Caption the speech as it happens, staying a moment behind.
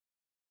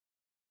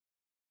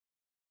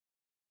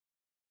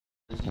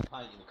You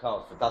painting the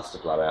cars for dust to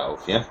blow out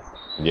of, yeah?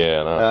 Yeah,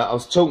 I know. I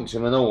was talking to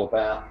him and all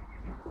about.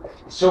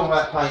 He's talking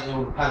about painting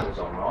all the panels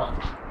on, right?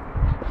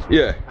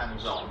 Yeah.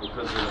 Panels on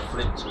because of the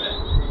flip to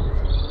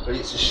it. But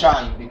it's a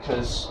shame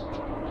because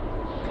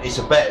it's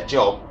a better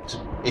job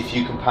if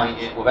you can paint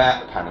it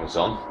without the panels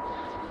on,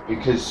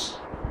 because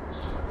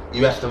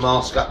you have to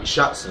mask up your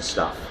shuts and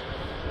stuff.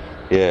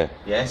 Yeah.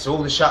 Yeah, so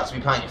all the shuts we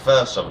painted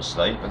first,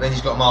 obviously, but then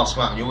he's got to mask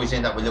them up and you always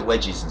end up with little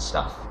wedges and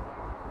stuff.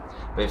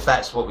 But if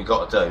that's what we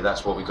got to do,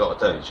 that's what we got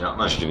to do. Do you know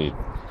what I mean? You need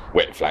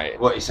wet flat.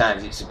 What he's saying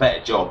is it's a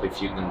better job if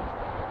you can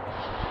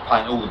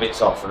paint all the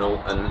bits off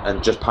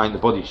and just paint the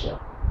body shell.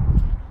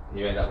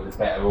 You end up with a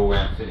better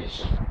all-round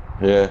finish.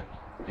 Yeah.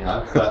 You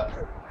know, but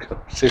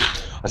I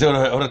see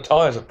all the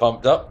tyres are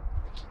pumped up.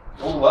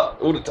 all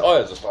what? All the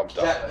tyres are pumped Is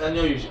up. that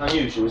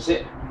unusual, is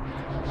it?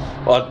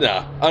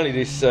 Nah, only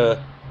this. Was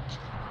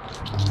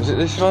it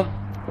this one?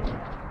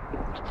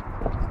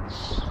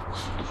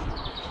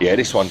 Yeah,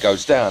 this one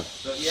goes down.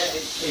 But yeah,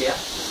 it's here.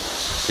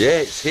 Yeah,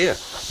 it's here.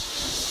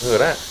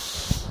 Look at that.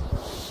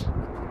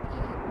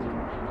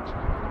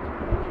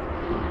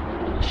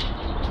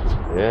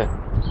 Yeah.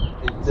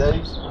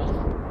 Indeed.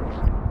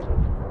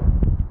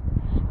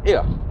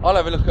 Here, I'll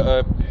have a look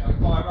at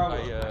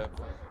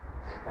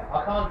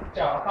I can't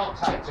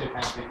take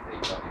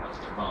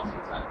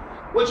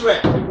 £2.50. What do you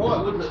reckon?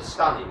 White would look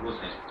stunning,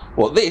 wouldn't it?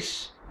 what,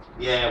 this?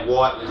 Yeah,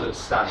 white would look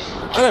stunning.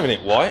 I'm having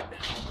it white.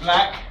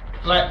 Black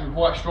with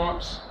white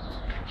stripes.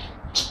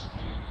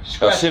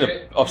 I've seen a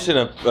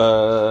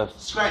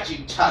Scratch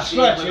it, touch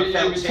Scratch it, it,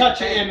 you can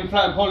touch it in and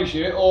flat and polish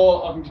it,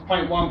 or I can just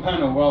paint one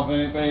panel rather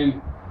than it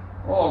being,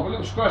 oh, I've got a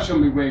little scratch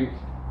on my wing.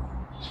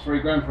 It's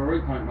 £3 for a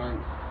repaint, mate.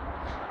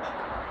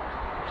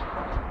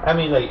 How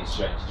many litres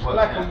stretch?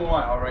 Black and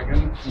white, I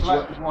reckon.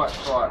 Black and white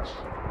stripes.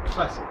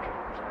 Classic.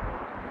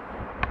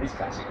 It's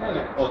classic, isn't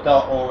it? Or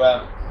dark, or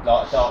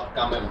like a dark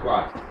gunmetal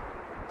grey.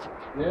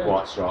 Yeah.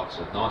 White stripes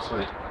look nice,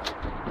 wouldn't it?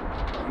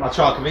 I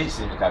tried to convince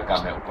him to go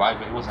gunmetal grey,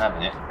 but he wasn't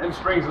having it. Them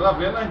springs are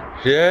lovely,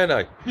 aren't they? yeah, no.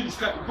 You just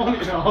take the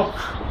bonnet off.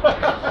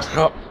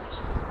 Oh,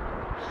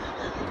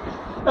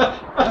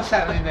 What's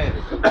happening there?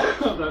 I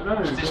don't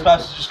know. Is it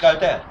supposed to just go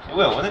down? It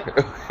will, won't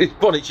it? his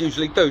bonnets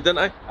usually do, don't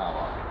they? Oh,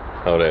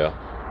 right. Oh, they are.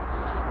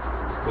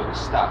 Got it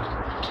stuck.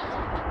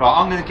 Right,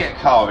 I'm going to get a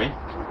car in.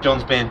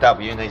 John's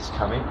BMW needs to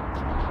come in.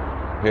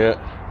 Yeah.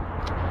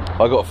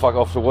 I got to fuck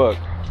off to work.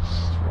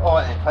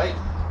 Alright then, Pete.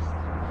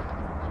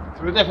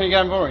 So we're definitely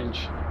going for orange.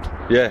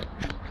 Yeah.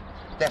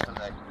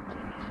 Definitely.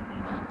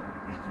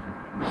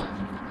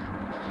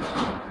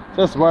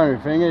 That's the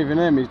worrying thing, even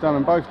them, he's done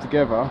them both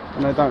together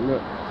and they don't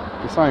look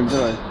the same, do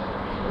they?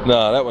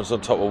 No, that one's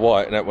on top of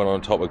white and that one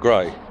on top of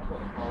grey.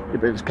 Yeah,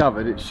 but if it's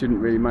covered, it shouldn't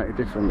really make a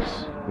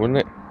difference. Wouldn't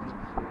it?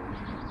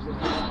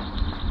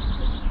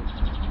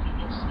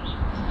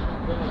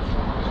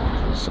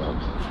 So.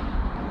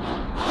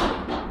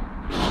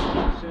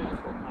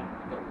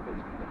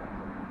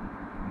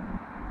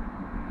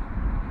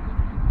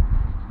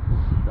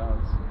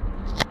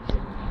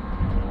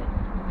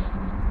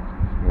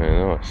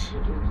 Yeah, nice.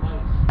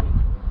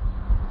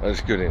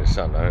 That's good in the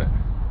sun, though, isn't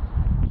it?